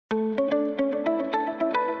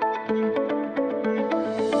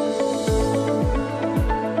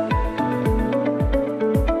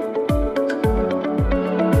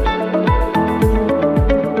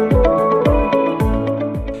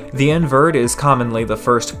The invert is commonly the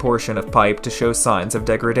first portion of pipe to show signs of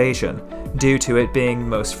degradation, due to it being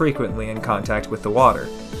most frequently in contact with the water.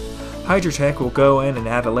 HydraTech will go in and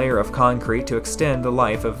add a layer of concrete to extend the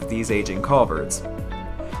life of these aging culverts.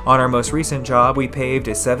 On our most recent job, we paved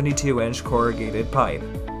a 72-inch corrugated pipe.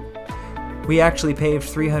 We actually paved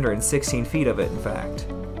 316 feet of it, in fact.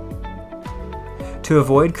 To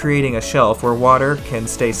avoid creating a shelf where water can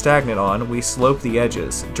stay stagnant on, we slope the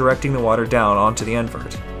edges, directing the water down onto the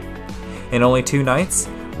invert. In only 2 nights,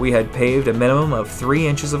 we had paved a minimum of 3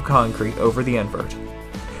 inches of concrete over the invert.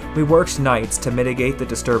 We worked nights to mitigate the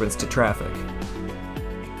disturbance to traffic.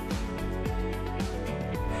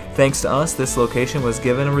 Thanks to us, this location was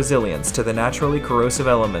given a resilience to the naturally corrosive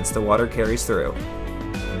elements the water carries through.